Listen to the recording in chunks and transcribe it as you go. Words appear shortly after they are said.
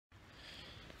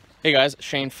Hey guys,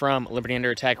 Shane from Liberty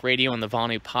Under Attack Radio and the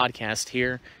Vonu Podcast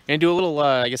here. Gonna do a little,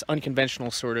 I guess,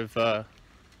 unconventional sort of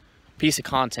piece of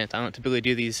content. I don't typically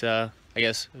do these, I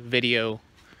guess, video.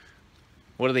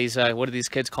 What do these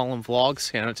kids call them?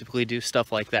 Vlogs. I don't typically do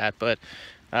stuff like that. But,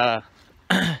 yeah.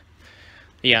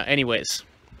 Anyways,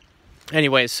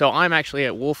 so I'm actually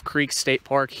at Wolf Creek State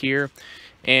Park here,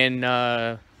 in,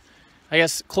 I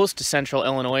guess, close to Central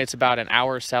Illinois. It's about an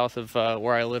hour south of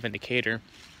where I live in Decatur.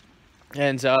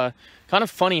 And kind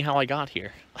of funny how I got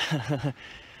here.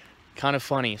 Kind of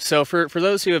funny. So for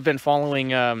those who have been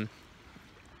following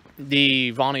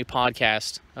the Vonu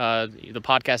Podcast, the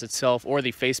podcast itself, or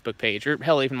the Facebook page, or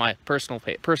hell, even my personal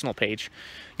page,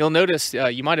 you'll notice,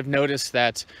 you might have noticed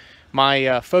that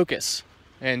my focus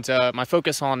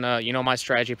on my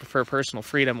strategy for personal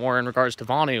freedom, or in regards to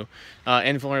Vonu,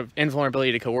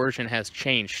 invulnerability to coercion, has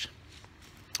changed.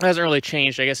 It hasn't really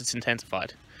changed. I guess it's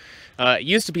intensified. It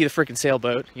used to be the freaking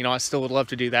sailboat. I still would love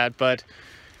to do that, but,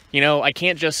 I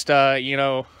can't just,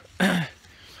 make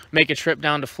a trip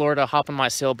down to Florida, hop on my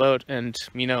sailboat, and,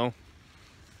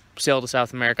 sail to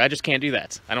South America. I just can't do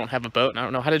that. I don't have a boat, and I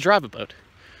don't know how to drive a boat.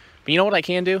 But you know what I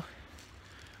can do?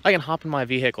 I can hop in my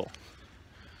vehicle,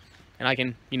 and I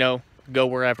can, go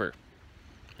wherever.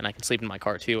 And I can sleep in my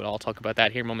car, too, and I'll talk about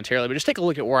that here momentarily. But just take a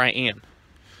look at where I am.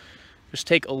 Just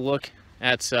take a look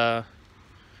at,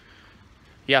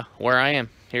 yeah, where I am.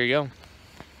 Here you go.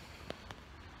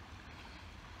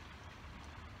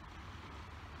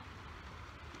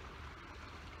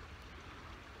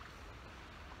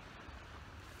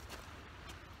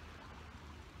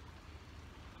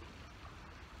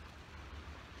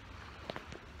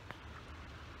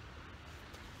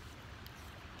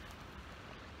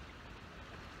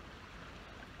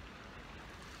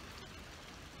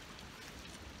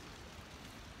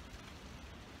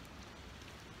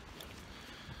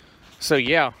 So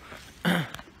yeah,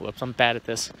 whoops, I'm bad at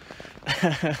this.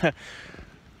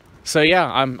 So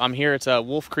yeah, I'm here at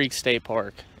Wolf Creek State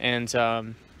Park, and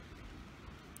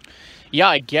yeah,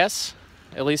 I guess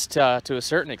at least to a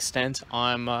certain extent,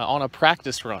 I'm on a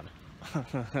practice run.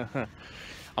 I'm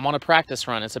on a practice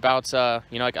run. It's about I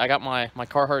got my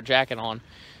Carhartt jacket on,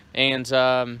 and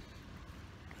yeah,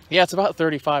 it's about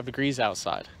 35 degrees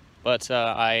outside, but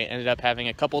I ended up having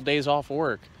a couple days off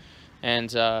work,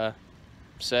 and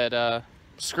said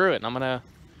screw it, I'm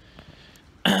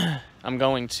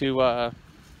going to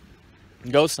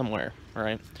go somewhere. All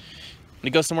right, I'm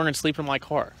gonna go somewhere and sleep in my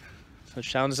car,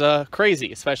 which sounds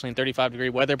crazy, especially in 35-degree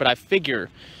weather, but I figure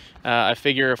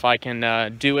if I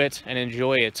can do it and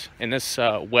enjoy it in this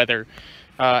weather,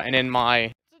 and in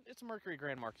my, it's a Mercury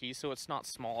Grand Marquis, so it's not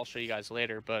small. I'll show you guys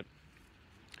later, but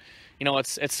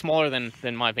it's smaller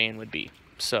than my van would be.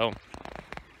 So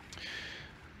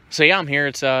yeah, I'm here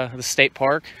at the state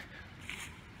park,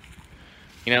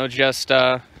 just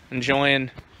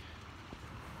enjoying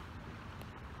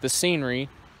the scenery,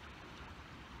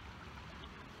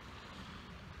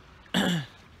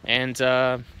 and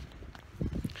yeah,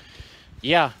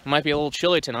 it might be a little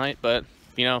chilly tonight, but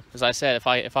as I said,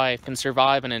 if I can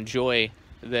survive and enjoy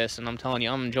this, and I'm telling you,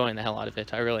 I'm enjoying the hell out of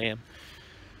it, I really am,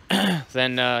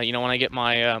 then when I get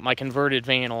my my converted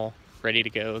van all ready to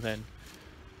go, then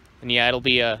yeah, it'll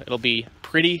be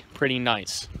pretty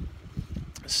nice.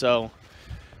 So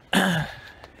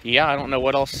yeah, I don't know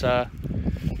what else I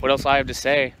have to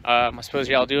say. I suppose,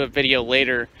 yeah, I'll do a video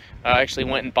later. I actually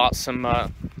went and bought some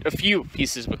a few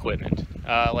pieces of equipment,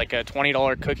 like a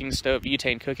 $20 cooking stove,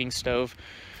 butane cooking stove.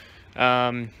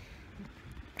 What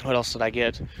else did I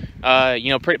get?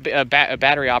 A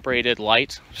battery operated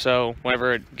light, so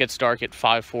whenever it gets dark at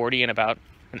 5:40 in about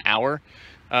an hour,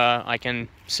 I can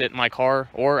sit in my car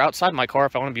or outside my car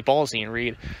if I want to be ballsy and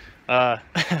read.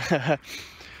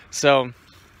 So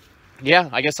yeah,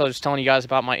 I guess I was just telling you guys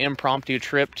about my impromptu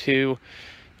trip to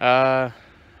yeah,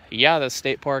 the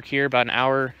state park here, about an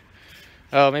hour,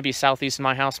 maybe southeast of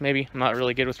my house. Maybe I'm not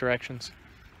really good with directions,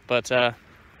 but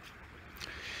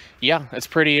yeah, it's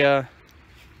pretty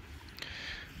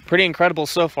incredible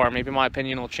so far. Maybe my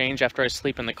opinion will change after I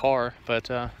sleep in the car, but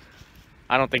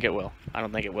I don't think it will. I'm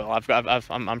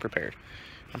prepared.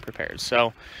 I'm prepared.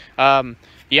 So,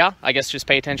 yeah, I guess just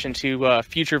pay attention to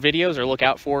future videos, or look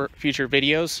out for future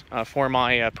videos for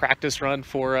my practice run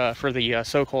for the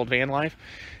so-called van life,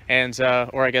 and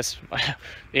or I guess,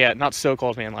 yeah, not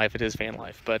so-called van life. It is van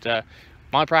life, but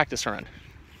my practice run.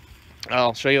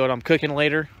 I'll show you what I'm cooking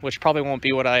later, which probably won't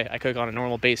be what I cook on a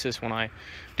normal basis when I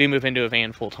do move into a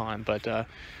van full time. But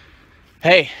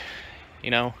hey,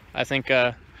 I think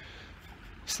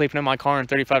sleeping in my car in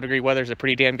 35-degree weather is a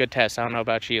pretty damn good test. I don't know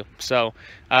about you. So,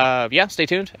 yeah, stay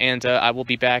tuned, and I will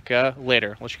be back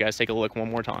later. Let you guys take a look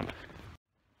one more time.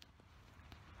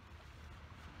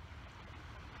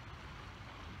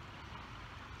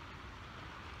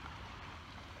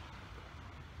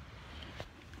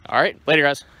 All right, later,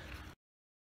 guys.